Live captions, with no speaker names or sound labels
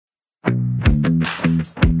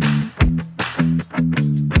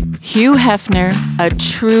Hugh Hefner, a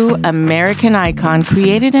true American icon,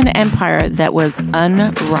 created an empire that was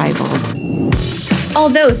unrivaled.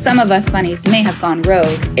 Although some of us bunnies may have gone rogue,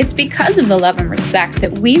 it's because of the love and respect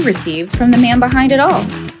that we received from the man behind it all.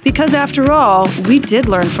 Because after all, we did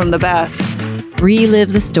learn from the best.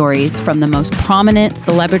 Relive the stories from the most prominent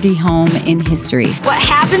celebrity home in history. What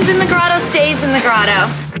happens in the grotto stays in the grotto.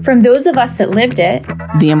 From those of us that lived it,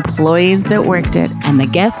 The employees that worked it, And the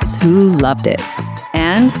guests who loved it.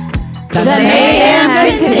 And The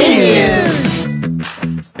mayhem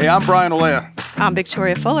continues. Hey, I'm Brian Olea. I'm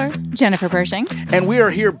Victoria Fuller. Jennifer Pershing. And we are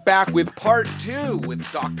here back with part 2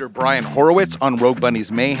 with Dr. Bryant Horowitz on Rogue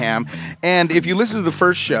Bunny's Mayhem. And if you listen to the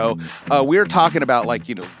first show, we were talking about,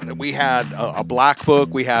 we had a black book,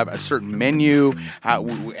 we have a certain menu,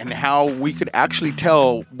 how we could actually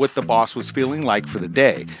tell what the boss was feeling like for the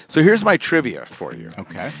day. So here's my trivia for you.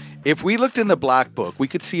 Okay. If we looked in the black book, we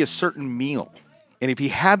could see a certain meal. And if he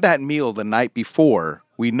had that meal the night before,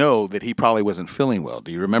 we know that he probably wasn't feeling well.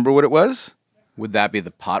 Do you remember what it was? Would that be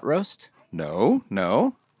the pot roast? No.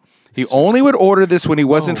 He only would order this when he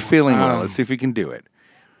wasn't feeling well. Let's see if we can do it.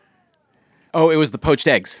 Oh, it was the poached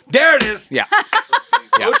eggs. There it is. Yeah.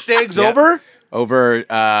 Poached eggs over? Over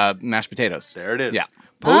mashed potatoes. There it is. Yeah.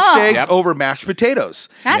 Poached eggs over mashed potatoes.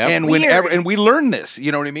 That's and weird. and we learned this,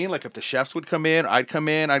 you know what I mean? Like if the chefs would come in, I'd come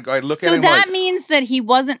in, I'd look at So him that like, means that he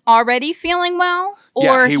wasn't already feeling well?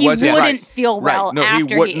 Yeah, Or he he wasn't- wouldn't right, feel well right. No,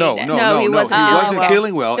 after would- he no, ate it? No, he he wasn't wasn't okay.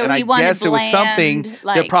 feeling well. So and he I wanted guess it was something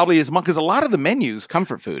bland, that probably is, because a lot of the menus,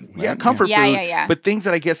 Comfort food. Right? yeah, comfort Yeah, food, yeah. but things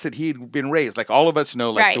that I guess that he'd been raised, like all of us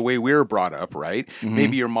know, like Right. the way we were brought up, right? Mm-hmm.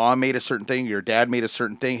 Maybe your mom made a certain thing, your dad made a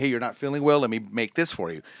certain thing. Hey, you're not feeling well, let me make this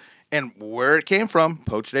for you. And where it came from,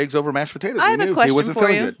 poached eggs over mashed potatoes. I We have knew a he question wasn't for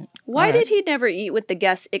feeling you. good. Why did he never eat with the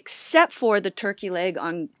guests except for the turkey leg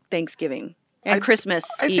on Thanksgiving and Christmas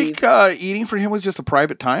I Eve? think eating for him was just a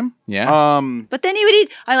private time. Yeah. But then he would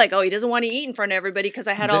eat. He doesn't want to eat in front of everybody because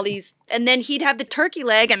I had all these. And then he'd have the turkey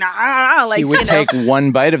leg and he would take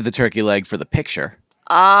one bite of the turkey leg for the picture.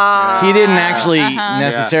 Ah. He didn't actually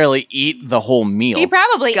necessarily eat the whole meal. He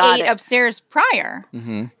probably Got ate it. upstairs prior.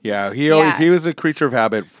 Yeah, he was a creature of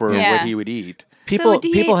habit for Yeah. what he would eat. People, So did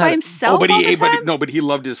he people eat by had himself but all he the ate, time? but he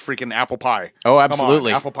loved his freaking apple pie. Oh, Come on,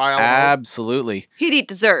 absolutely. apple pie all the way. Absolutely. He'd eat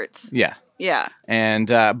desserts. Yeah. Yeah. And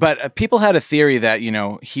but people had a theory that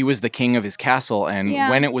he was the king of his castle, and Yeah.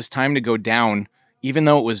 when it was time to go down, even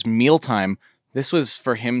though it was mealtime, this was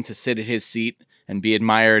for him to sit at his seat and be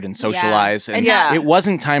admired and socialize. And Yeah. it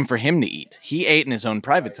wasn't time for him to eat. He ate in his own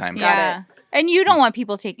private time. Yeah. And you don't want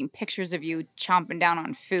people taking pictures of you chomping down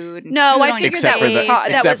on food. And No, food I on figured your Except for face.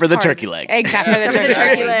 the except for the turkey leg. Except for the Except for the turkey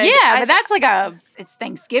turkey leg. leg. Yeah, I but that's like it's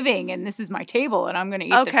Thanksgiving and this is my table and I'm going to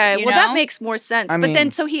eat Okay. the, Well, that makes more sense. I But then,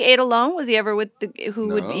 mean- so he ate alone? Was he ever with who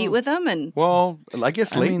would No. eat with him? And Well, I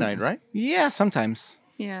guess late mean- night, right? Yeah, sometimes.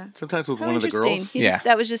 yeah. Sometimes with How one of the interesting. girls. He Yeah. just,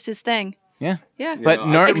 that was just his thing. Yeah. Yeah. But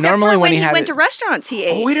Except normally for when he he had went it- to restaurants, he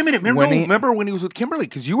ate. Oh, wait a minute. When he- Remember when he was with Kimberly?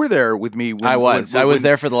 Because you were there with me. When, I was when-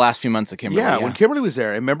 there for the last few months of Kimberly. Yeah, when Kimberly was there.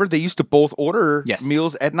 I remember they used to both order Yes.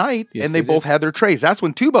 meals at night, Yes, and they they both did. had their trays. That's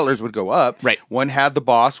when two butlers would go up. Right. One had the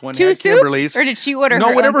boss, one Two had soups? Kimberly's. Or did she order No,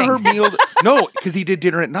 her whatever own her things? meal. No, because he did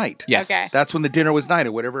dinner at night. Yes. Okay. That's when the dinner was night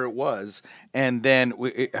or whatever it was. And then,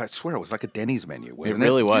 I swear, it was like a Denny's menu, It wasn't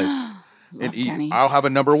really was. And Denny's. I'll have a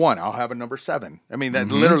number 1. I'll have a number 7. I mean, that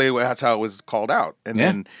literally that's how it was called out. And Yeah.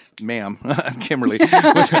 then, ma'am, Kimberly,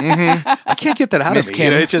 I can't get that out Miss of me.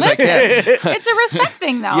 Kim. It's just I can't. It's a respect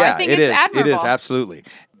thing, though. Yeah, I think it it's is. admirable. It is absolutely.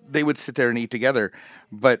 They would sit there and eat together,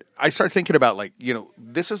 but I started thinking about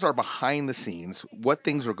this is our behind the scenes, what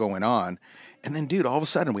things were going on, and then, dude, all of a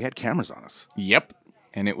sudden we had cameras on us. Yep.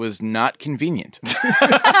 And it was not convenient.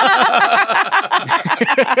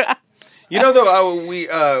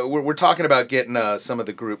 Though we're talking about getting some of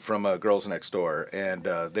the group from Girls Next Door, and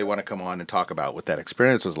they want to come on and talk about what that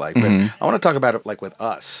experience was like. But I want to talk about it like with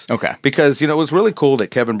us, Okay. Because it was really cool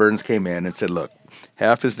that Kevin Burns came in and said, "Look,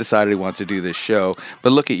 Half has decided he wants to do this show,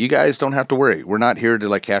 but look, you guys don't have to worry. We're not here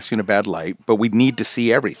to cast you in a bad light, but we need to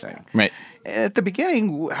see everything." Right. At the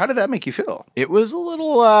beginning, how did that make you feel? It was a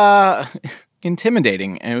little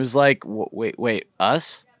intimidating. And it was like, wait,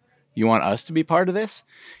 us? You want us to be part of this?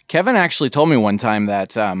 Kevin actually told me one time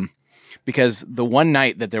that because the one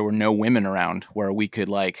night that there were no women around where we could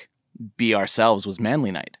be ourselves was Manly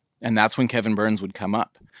Night. And that's when Kevin Burns would come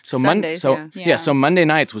up. So Sundays, yeah. So Monday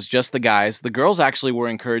nights was just the guys. The girls actually were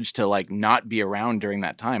encouraged to not be around during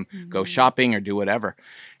that time, go shopping or do whatever.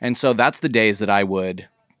 And so that's the days that I would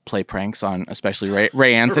play pranks on, especially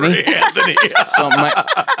Ray Anthony. Ray Anthony. So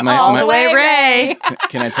All the way, Ray.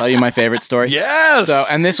 Can I tell you my favorite story? Yes. So,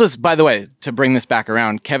 and this was, by the way, to bring this back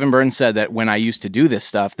around, Kevin Burns said that when I used to do this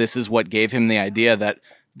stuff, this is what gave him the idea that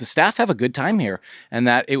the staff have a good time here and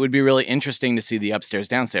that it would be really interesting to see the upstairs,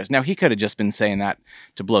 downstairs. Now, he could have just been saying that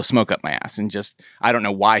to blow smoke up my ass and just, I don't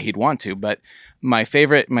know why he'd want to, but my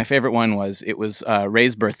favorite one was, it was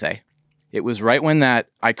Ray's birthday. It was right when that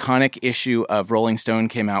iconic issue of Rolling Stone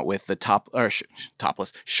came out with the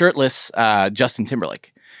shirtless Justin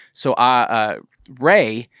Timberlake. So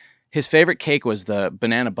Ray, his favorite cake was the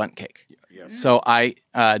banana bundt cake. Yes. So I,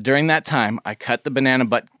 during that time, I cut the banana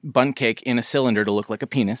bundt cake in a cylinder to look like a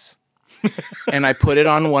penis. And I put it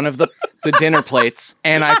on one of the dinner plates,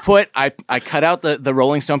 and I cut out the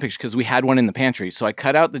Rolling Stone picture because we had one in the pantry. So I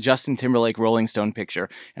cut out the Justin Timberlake Rolling Stone picture,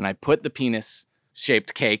 and I put the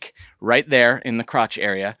penis-shaped cake right there in the crotch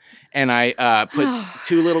area, and I put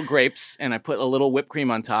 2 little grapes, and I put a little whipped cream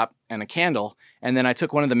on top and a candle, and then I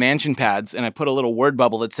took one of the mansion pads, and I put a little word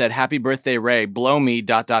bubble that said, "Happy birthday, Ray, blow me, ...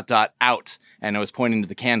 out," and I was pointing to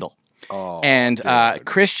the candle. Oh, and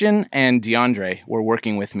Christian and DeAndre were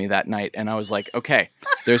working with me that night, and I was like, okay,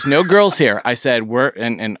 there's no girls here. I said,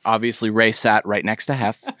 and obviously Ray sat right next to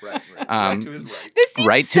Hef. Right to his right. This seems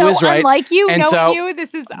right so to his right. unlike you, and knowing you.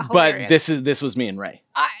 This is hilarious. But this was me and Ray.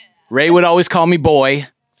 Ray would always call me boy,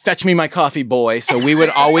 fetch me my coffee, boy. So we would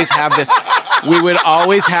always have this. We would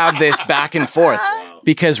always have this back and forth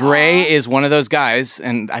because Ray is one of those guys,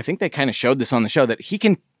 and I think they kind of showed this on the show, that he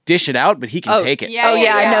can dish it out, but he can take it.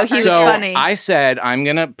 I know. He was funny. I said, I'm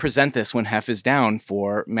going to present this when Hef is down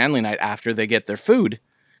for Manly Night after they get their food.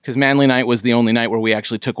 Because Manly Night was the only night where we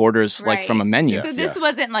actually took orders like from a menu. So this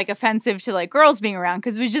wasn't like offensive to like girls being around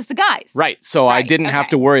because it was just the guys. Right. So I didn't have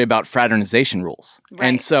to worry about fraternization rules. Right.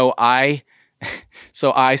 And so I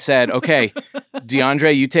said, okay,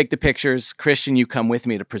 DeAndre, you take the pictures. Christian, you come with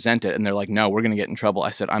me to present it. And they're like, no, we're going to get in trouble. I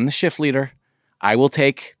said, I'm the shift leader. I will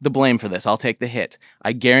take the blame for this. I'll take the hit.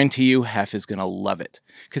 I guarantee you Hef is going to love it.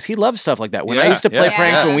 Because he loves stuff like that. When I used to play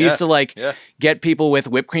pranks, when we used to get people with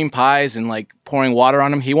whipped cream pies and like pouring water on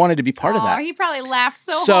them, he wanted to be part of that. He probably laughed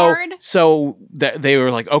so hard. So they were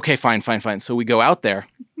like, okay, fine. So we go out there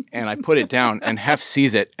and I put it down and Hef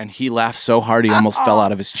sees it and he laughed so hard he almost fell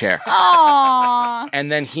out of his chair. Aww.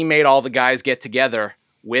 And then he made all the guys get together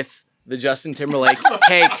with the Justin Timberlake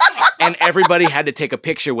cake and everybody had to take a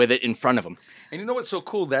picture with it in front of him. And you know what's so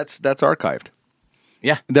cool? That's archived.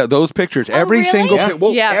 Yeah. Those pictures. Really?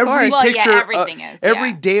 Single Yeah. every picture. Everything is.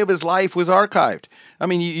 Every day of his life was archived. I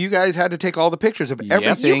mean, you guys had to take all the pictures of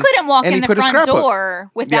everything. You couldn't walk and in he the put a front scrapbook.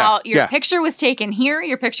 door without your Yeah. picture was taken here,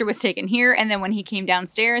 your picture was taken here, and then when he came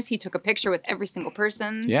downstairs, he took a picture with every single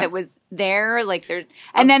person that was there. Like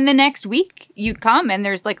and then the next week you'd come and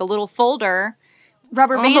there's like a little folder.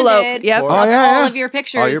 Rubber banded Yep. all of your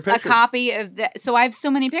pictures, All your pictures. a copy of that. So I have so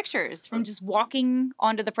many pictures from just walking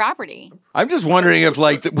onto the property. I'm just wondering if,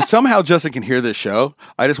 like, somehow Justin can hear this show.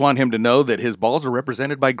 I just want him to know that his balls are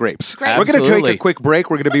represented by grapes. Grapes. We're going to Absolutely. take a quick break.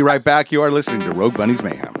 We're going to be right back. You are listening to Rogue Bunny's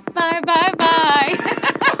Mayhem. Bye, bye, bye.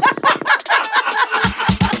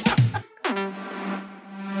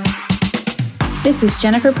 This is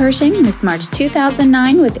Jennifer Pershing, Miss March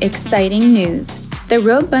 2009 with exciting news. The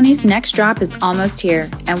Rogue Bunny's next drop is almost here,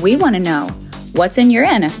 and we want to know, what's in your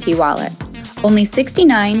NFT wallet? Only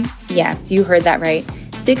 69, yes, you heard that right,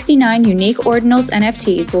 69 unique Ordinals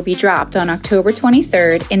NFTs will be dropped on October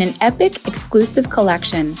 23rd in an epic exclusive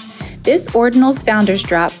collection. This Ordinals Founders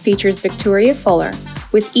Drop features Victoria Fuller,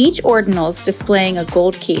 with each Ordinals displaying a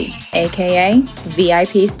gold key, aka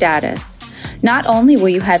VIP status. Not only will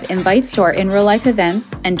you have invites to our in-real-life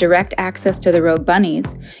events and direct access to the Rogue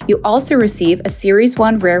Bunnies, you also receive a Series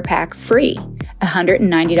 1 Rare Pack free,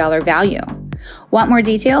 $190 value. Want more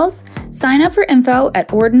details? Sign up for info at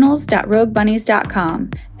ordinals.roguebunnies.com.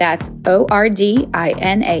 That's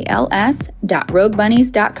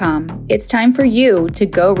ordinals.roguebunnies.com. It's time for you to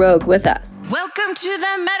go rogue with us. Welcome to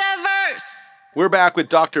the metaverse. We're back with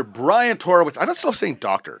Dr. Bryant Horowitz. I don't still saying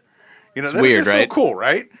doctor. You know, It's that's weird, just right? so cool,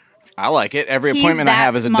 right? I like it. Every He's appointment I that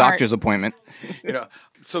have is a smart. doctor's appointment. You know,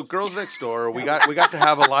 so Girls Next Door, we got to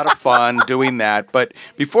have a lot of fun doing that. But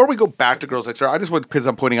before we go back to Girls Next Door, I just want, because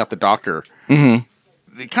I'm pointing out the doctor, they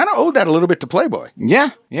kind of owed that a little bit to Playboy.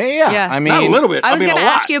 Yeah. I mean, not a little bit. I was mean, going a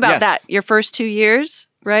to ask lot. you about Yes. that. Your first 2 years,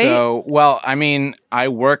 right? So, well, I mean, I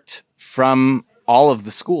worked from all of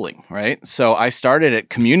the schooling, right? So I started at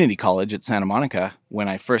community college at Santa Monica when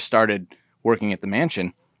I first started working at the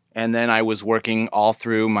mansion. And then I was working all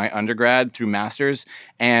through my undergrad, through master's.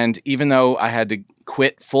 And even though I had to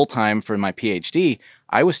quit full-time for my PhD,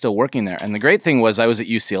 I was still working there. And the great thing was I was at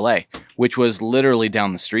UCLA, which was literally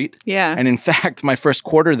down the street. Yeah. And in fact, my first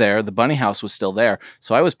quarter there, the bunny house was still there.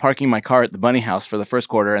 So I was parking my car at the bunny house for the first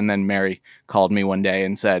quarter. And then Mary called me one day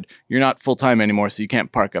and said, you're not full-time anymore, so you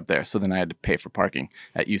can't park up there. So then I had to pay for parking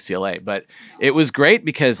at UCLA. But it was great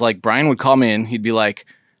because like Brian would call me and he'd be like,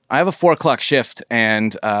 I have a 4:00 shift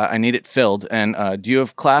and I need it filled. And do you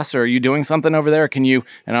have class or are you doing something over there? Can you?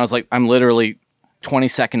 And I was like, I'm literally 20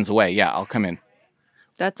 seconds away. Yeah, I'll come in.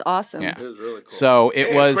 That's awesome. Yeah. It was really cool. So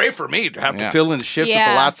it was great for me to have to fill in the shifts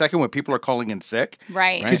at the last second when people are calling in sick.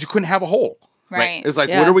 Right. Because you couldn't have a hole. Right. It's like,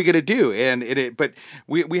 what are we going to do? And but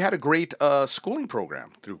we had a great schooling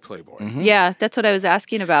program through Playboy. Mm-hmm. Yeah, that's what I was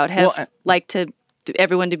asking about.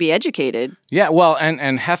 Everyone to be educated. Yeah, well,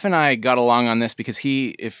 and Hef and I got along on this because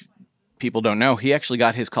if people don't know, he actually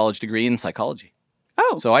got his college degree in psychology.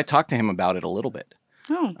 Oh. So I talked to him about it a little bit.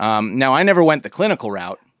 Oh. Now, I never went the clinical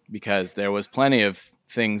route because there was plenty of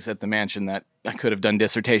things at the mansion that I could have done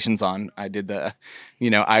dissertations on. I did I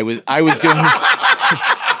was doing...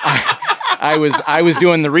 I was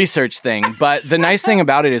doing the research thing, but the nice thing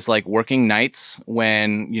about it is like working nights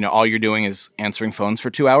when, all you're doing is answering phones for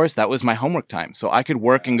 2 hours. That was my homework time. So I could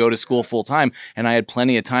work and go to school full time and I had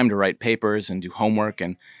plenty of time to write papers and do homework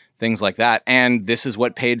and things like that. And this is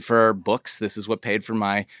what paid for books. This is what paid for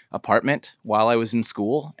my apartment while I was in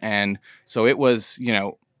school. And so it was,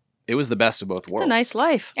 it was the best of both worlds. It's a nice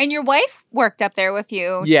life. And your wife worked up there with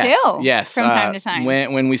you too. Yes. From time to time.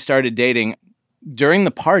 When we started dating, during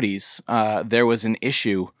the parties, there was an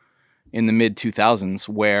issue in the mid-2000s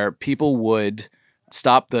where people would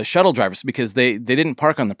stop the shuttle drivers because they didn't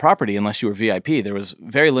park on the property unless you were VIP. There was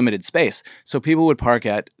very limited space. So people would park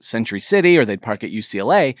at Century City or they'd park at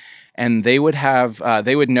UCLA, and they would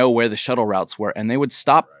know where the shuttle routes were, and they would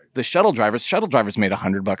stop the shuttle drivers. Shuttle drivers made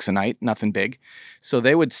 $100 a night, nothing big. So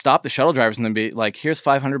they would stop the shuttle drivers and then be like, here's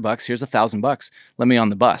 $500, here's $1,000, let me on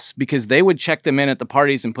the bus. Because they would check them in at the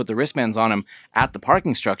parties and put the wristbands on them at the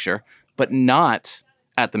parking structure, but not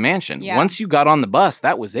at the mansion. Yeah. Once you got on the bus,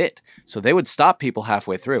 that was it. So they would stop people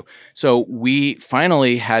halfway through. So we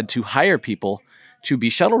finally had to hire people to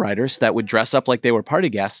be shuttle riders that would dress up like they were party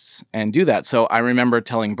guests and do that. So I remember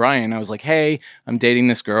telling Brian, I was like, hey, I'm dating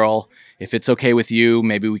this girl. If it's okay with you,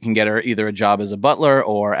 maybe we can get her either a job as a butler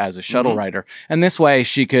or as a shuttle rider. And this way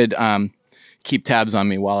she could keep tabs on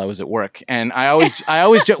me while I was at work. And I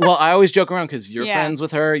always joke around because you're friends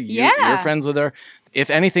with her. You're friends with her. If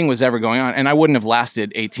anything was ever going on, and I wouldn't have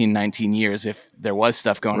lasted 18, 19 years if there was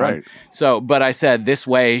stuff going on. So, but I said this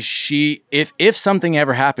way, if something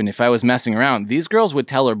ever happened, if I was messing around, these girls would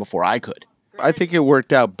tell her before I could. I think it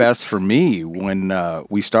worked out best for me when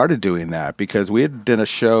we started doing that because we had done a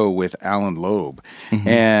show with Alan Loeb,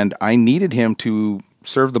 and I needed him to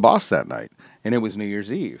serve the boss that night, and it was New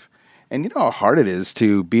Year's Eve. And you know how hard it is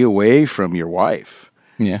to be away from your wife.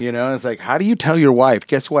 Yeah. It's like, how do you tell your wife,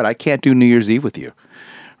 guess what? I can't do New Year's Eve with you.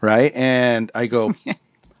 Right? And I go,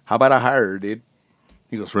 how about I hire her, dude?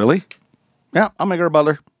 He goes, really? Yeah, I'll make her a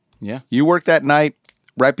butler. Yeah. You work that night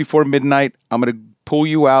right before midnight. I'm going to pull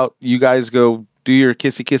you out. You guys go do your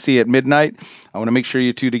kissy at midnight. I want to make sure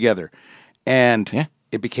you two together. And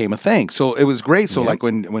it became a thing. So it was great. So like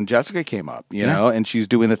when Jessica came up, you know, and she's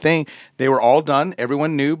doing the thing, they were all done.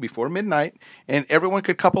 Everyone knew before midnight and everyone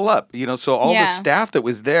could couple up, so all the staff that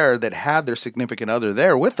was there that had their significant other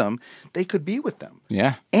there with them, they could be with them.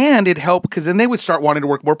 Yeah. And it helped because then they would start wanting to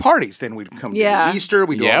work more parties. Then we'd come to Easter,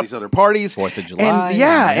 we'd do all these other parties. 4th of July.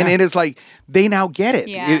 And and it is like, they now get it.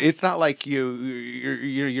 Yeah. It's not like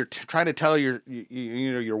you're trying to tell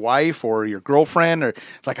your wife or your girlfriend, or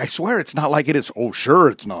it's like, I swear it's not like it is. Oh, sure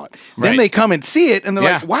it's not. Then they come and see it and they're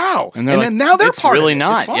like, wow. And then now they're it's part really of it.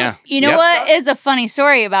 not. It's fun. Yeah. You know what is a funny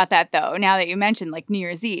story about that though, now that you mentioned like New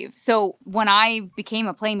Year's Eve. So when I became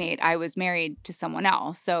a playmate, I was married to someone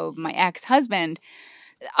else. So my ex-husband,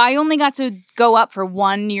 I only got to go up for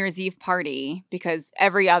one New Year's Eve party because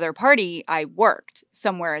every other party I worked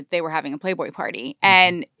somewhere they were having a Playboy party.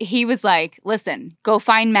 And he was like, listen, go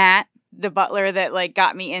find Matt, the butler that like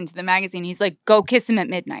got me into the magazine. He's like, go kiss him at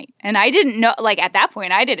midnight. And I didn't know, like at that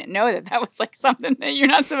point, I didn't know that was like something that you're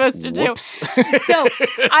not supposed to do. So,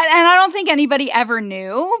 I don't think anybody ever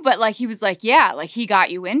knew, but like he was like, yeah, like he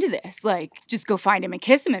got you into this. Like just go find him and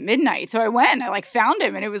kiss him at midnight. So I went and I like found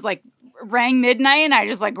him and it was like, rang midnight and I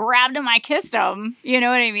just like grabbed him, I kissed him, you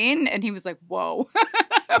know what I mean? And he was like, whoa.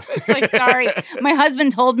 I was like, sorry, my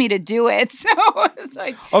husband told me to do it. So it's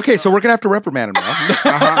like, okay, so we're gonna have to reprimand him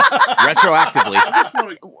now.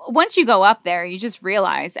 Retroactively. Once you go up there, you just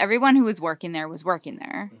realize everyone who was working there was working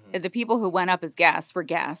there. The people who went up as guests were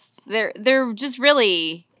guests. They're just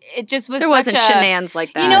really, it just was There such wasn't shenanigans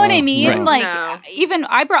like that. You know what I mean? Right. Like, No. even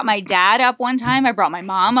I brought my dad up one time. I brought my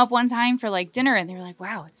mom up one time for like dinner, and they were like,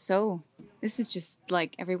 wow, this is just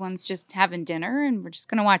like everyone's just having dinner and we're just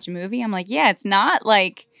going to watch a movie. I'm like, yeah, it's not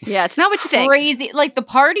like it's not what you think. crazy. Like the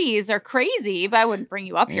parties are crazy, but I wouldn't bring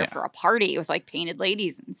you up here for a party with like painted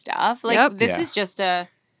ladies and stuff. Like this is just a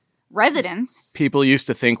residence. People used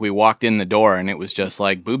to think we walked in the door and it was just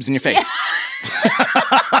like boobs in your face.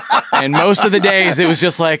 And most of the days it was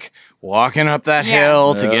just like walking up that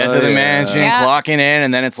hill to get to the mansion, clocking in,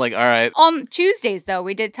 and then it's like, all right. Tuesdays though,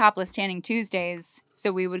 we did topless tanning Tuesdays,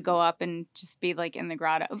 so we would go up and just be like in the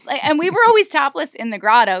grotto. And we were always topless in the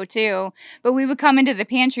grotto too, but we would come into the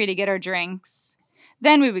pantry to get our drinks.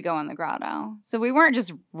 Then we would go in the grotto. So we weren't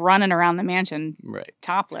just running around the mansion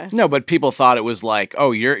topless. No, but people thought it was like,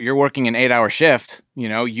 oh, you're working an 8-hour shift. You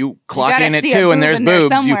know, you clock in at 2 and there's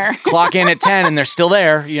boobs. You clock in at 10 and they're still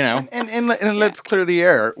there, you know. And let's clear the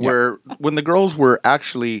air. Where when the girls were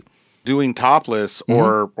actually doing topless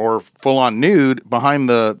or full on nude behind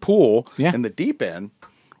the pool in the deep end,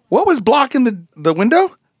 what was blocking the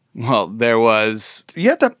window? Well, there was... You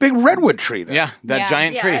had that big redwood tree there. Yeah, that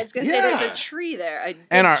giant tree. I was going to say there's a tree there.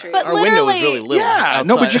 And our window was really little. Yeah,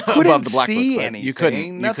 no, but you couldn't the black see book, anything. You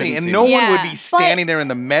couldn't. Nothing. And see no anything. one would be standing there in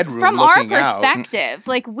the med room from our looking out. perspective,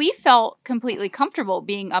 like we felt completely comfortable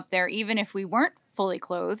being up there even if we weren't fully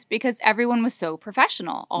clothed because everyone was so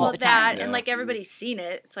professional all the time. And like everybody's seen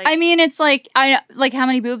it. It's like I mean, it's like how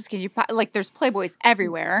many boobs can you like there's Playboys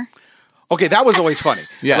everywhere. Okay, that was always funny.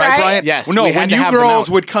 Yeah. Right, Brian? Yes. No, we had when to you have them girls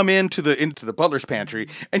out. would come into the butler's pantry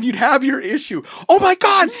and you'd have your issue. Oh my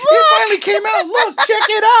God, it finally came out. Look, check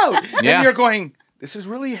it out. Yeah. And you're going, this is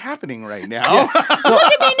really happening right now. Look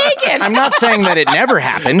at me naked. I'm not saying that it never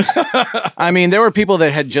happened. I mean, there were people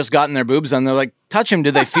that had just gotten their boobs on. They're like, touch them.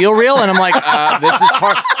 Do they feel real? And I'm like, this is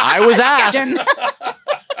part. I was asked.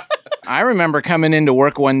 I remember coming into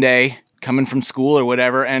work one day, coming from school or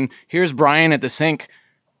whatever, and here's Brian at the sink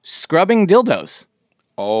scrubbing dildos.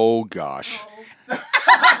 Oh, gosh.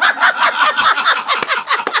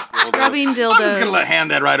 scrubbing dildos. I'm just going to hand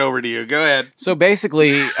that right over to you. Go ahead. So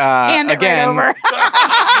basically, Hand it again, right over.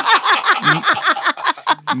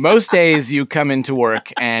 most days you come into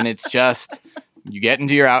work and it's just you get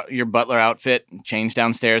into your butler outfit, change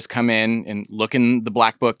downstairs, come in and look in the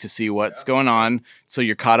black book to see what's going on. So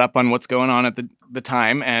you're caught up on what's going on at the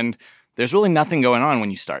time, and there's really nothing going on when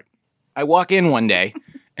you start. I walk in one day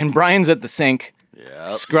and Brian's at the sink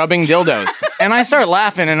scrubbing dildos. And I start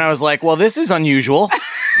laughing and I was like, well, this is unusual.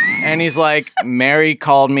 And he's like, Mary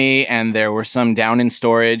called me and there were some down in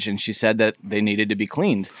storage and she said that they needed to be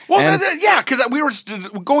cleaned. Well, because we were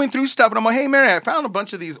going through stuff and I'm like, hey, Mary, I found a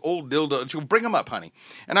bunch of these old dildos. She'll bring them up, honey.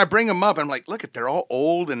 And I bring them up and I'm like, look, they're all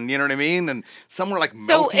old and you know what I mean? And some were like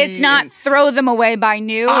So melty it's not throw them away by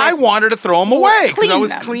new. I wanted to throw them away because I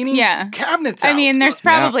was them. cleaning cabinets out. I mean, there's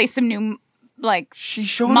probably some new, like, she's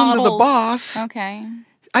showing models. them to the boss. Okay.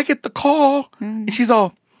 I get the call and she's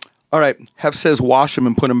all right, Hef says wash him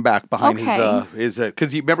and put him back behind his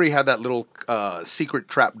because you remember he had that little secret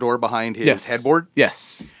trap door behind his headboard?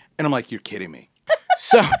 Yes. And I'm like, you're kidding me.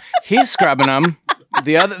 So he's scrubbing them.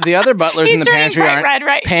 The other butlers in the pantry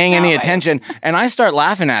aren't paying any attention. And I start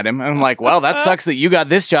laughing at him. I'm like, well, that sucks that you got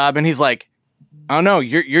this job. And he's like, oh no,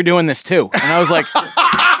 you're doing this too. And I was like,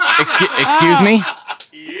 excuse me?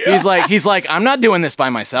 Yeah. He's like, I'm not doing this by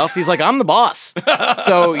myself. He's like, I'm the boss.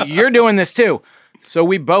 So you're doing this too. So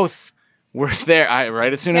we both were there.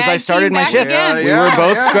 Right as soon as I started my shift, we were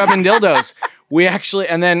both scrubbing dildos. We actually,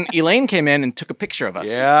 and then Elaine came in and took a picture of us.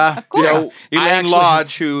 Yeah, of course. So Elaine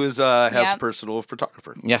Lodge, who is Hef's personal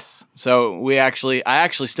photographer. Yes. So I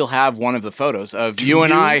actually still have one of the photos of you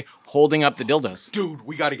and I holding up the dildos. Dude,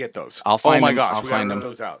 we got to get those. I'll find them. Oh my gosh, I'll find them.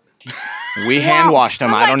 Those out. We hand washed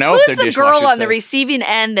them. I don't know if they're Who's dishwasher the girl on the safe. receiving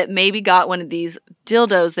end that maybe got one of these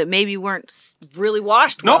dildos that maybe weren't really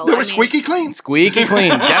washed well? Nope, they were squeaky clean. Squeaky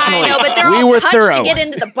clean, definitely. I know, but they're we all were touched thorough. to get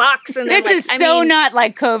into the box. And This is not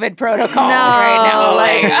like COVID protocol right now.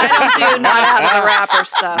 Like, I don't do not out of the wrapper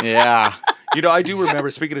stuff. Yeah. You know, I do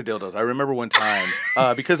remember, speaking of dildos, I remember one time,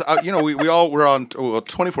 because, we all were on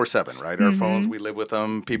 24/7, right? Our phones, we live with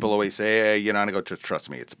them. People always say, hey, and I go, just trust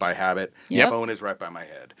me, it's by habit. Yep. The phone is right by my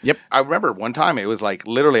head. Yep. I remember one time, it was like,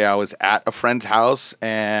 literally, I was at a friend's house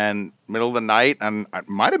and middle of the night, and it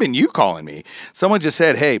might have been you calling me. Someone just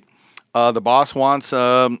said, hey, the boss wants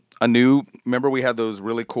a new, remember we had those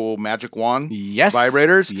really cool magic wand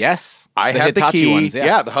vibrators? Yes. I had the key. Ones,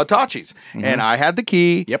 yeah, the Hitachis. Mm-hmm. And I had the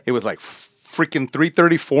key. Yep. It was like freaking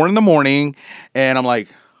 3:34 in the morning. And I'm like,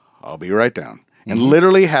 I'll be right down. and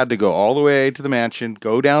literally had to go all the way to the mansion,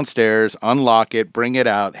 go downstairs, unlock it, bring it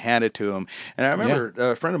out, hand it to him. And I remember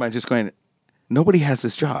a friend of mine just going, nobody has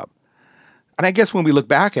this job. And I guess when we look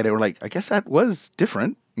back at it, we're like, I guess that was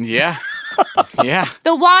different. Yeah. Yeah.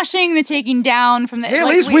 The washing, the taking down from the. Hey, at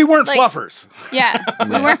least we weren't fluffers. Yeah,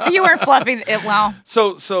 you weren't fluffing it well.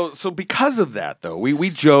 So because of that, though, we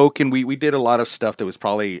joke and we did a lot of stuff that was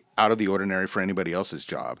probably out of the ordinary for anybody else's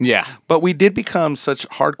job. Yeah. But we did become such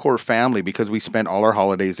hardcore family because we spent all our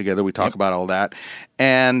holidays together. We talk about all that.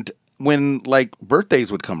 And when like birthdays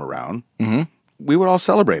would come around, we would all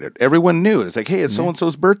celebrate it. Everyone knew. It's like, hey, it's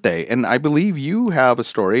so-and-so's birthday. And I believe you have a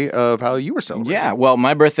story of how you were celebrating. Yeah, well,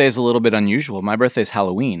 my birthday is a little bit unusual. My birthday is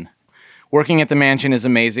Halloween. Working at the mansion is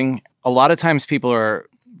amazing. A lot of times people are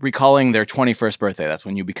recalling their 21st birthday. That's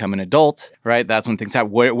when you become an adult, right? That's when things happen.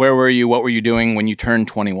 Where were you? What were you doing when you turned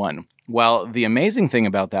 21? Well, the amazing thing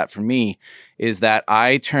about that for me is that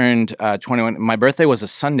I turned 21. My birthday was a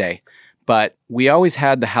Sunday. But we always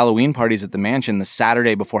had the Halloween parties at the mansion the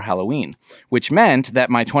Saturday before Halloween, which meant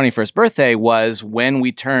that my 21st birthday was when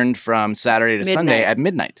we turned from Saturday to Sunday at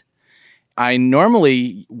midnight. I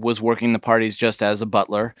normally was working the parties just as a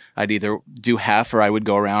butler. I'd either do half or I would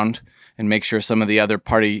go around and make sure some of the other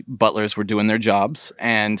party butlers were doing their jobs.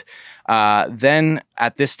 And then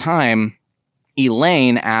at this time,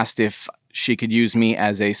 Elaine asked if she could use me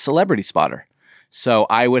as a celebrity spotter. So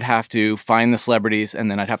I would have to find the celebrities,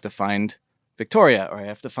 and then I'd have to find Victoria, or I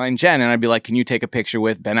have to find Jen, and I'd be like, can you take a picture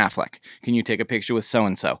with Ben Affleck? Can you take a picture with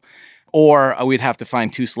so-and-so? Or we'd have to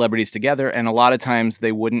find two celebrities together, and a lot of times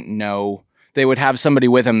they wouldn't know. They would have somebody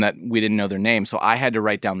with them that we didn't know their name, so I had to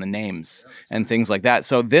write down the names and things like that.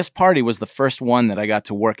 So this party was the first one that I got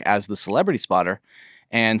to work as the celebrity spotter,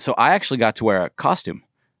 and so I actually got to wear a costume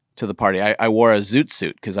to the party. I wore a zoot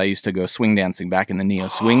suit because I used to go swing dancing back in the Neo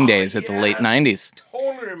Swing days at the late 90s.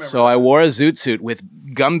 Totally remember. So I wore a zoot suit with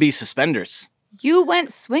Gumby suspenders. You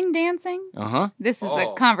went swing dancing? Uh-huh. This is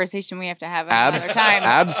a conversation we have to have another time.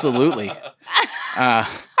 Absolutely.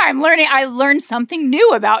 I learned something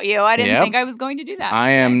new about you. I didn't think I was going to do that. I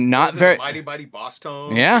am not very... Mighty Boss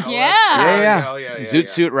Tone. Yeah. Yeah. Zoot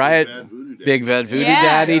Suit Riot, Big Vet Voodoo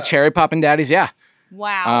Daddy, Cherry Poppin' Daddies,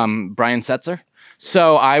 Wow. Brian Setzer.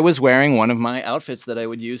 So I was wearing one of my outfits that I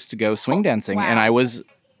would use to go swing dancing, and I was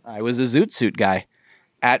a zoot suit guy.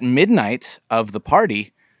 At midnight of the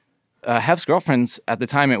party, Hef's girlfriends, at the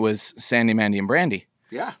time it was Sandy, Mandy, and Brandy.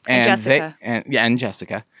 Yeah. And Jessica. And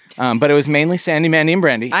Jessica. But it was mainly Sandy, Mandy, and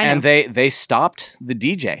Brandy. I know. And they stopped the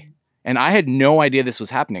DJ. And I had no idea this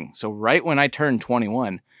was happening. So right when I turned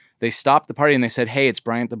 21, they stopped the party and they said, hey, it's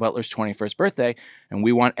Bryant the Butler's 21st birthday, and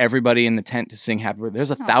we want everybody in the tent to sing happy birthday.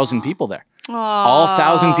 There's 1,000 people there. Aww. All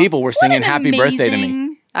 1,000 people were singing happy birthday to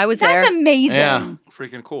me. I was there. That's amazing. Yeah.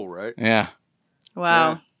 Freaking cool, right? Yeah.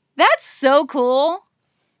 Wow. Yeah. That's so cool.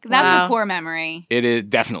 That's Wow. a core memory. It is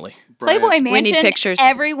definitely. Playboy Mansion. We need pictures.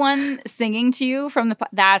 Everyone singing to you from the.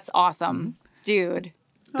 That's awesome, dude.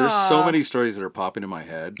 There's so many stories that are popping in my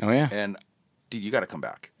head. Oh, yeah. And dude, you got to come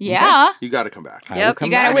back. Yeah. Okay? You got to come back. Yep. You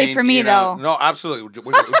gotta wait for me though. No, absolutely.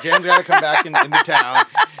 Jen's got to come back into town.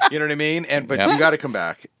 You know what I mean? But you got to come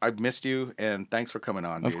back. I've missed you, and thanks for coming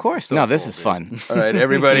on. Of dude. course. So No, this cool, is dude. fun. All right,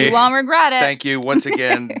 everybody. You won't regret it. Thank you once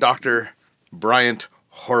again, Dr. Bryant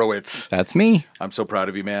Horowitz. That's me. I'm so proud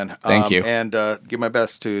of you, man. Thank you. And give my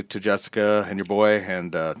best to Jessica and your boy.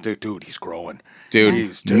 And dude, he's growing.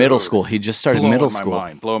 Dude, middle school. He just started middle school.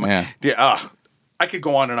 Blowing my mind. Yeah. I could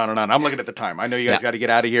go on and on and on. I'm looking at the time. I know you guys got to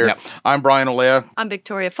get out of here. Yep. I'm Brian Olea. I'm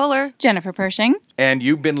Victoria Fuller. Jennifer Pershing. And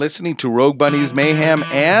you've been listening to Rogue Bunny's Mayhem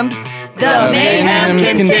and... The Mayhem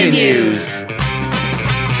continues.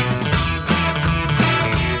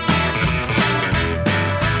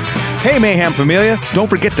 Hey, Mayhem Familia. Don't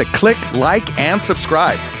forget to click, like, and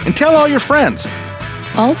subscribe. And tell all your friends.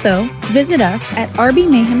 Also, visit us at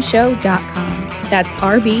rbmayhemshow.com. That's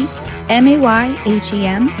rbmayhem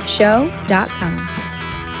show.com.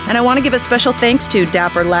 And I want to give a special thanks to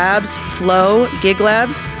Dapper Labs, Flow, Gig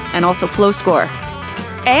Labs, and also Flow Score.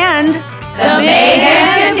 And... The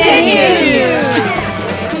Mayhem continues.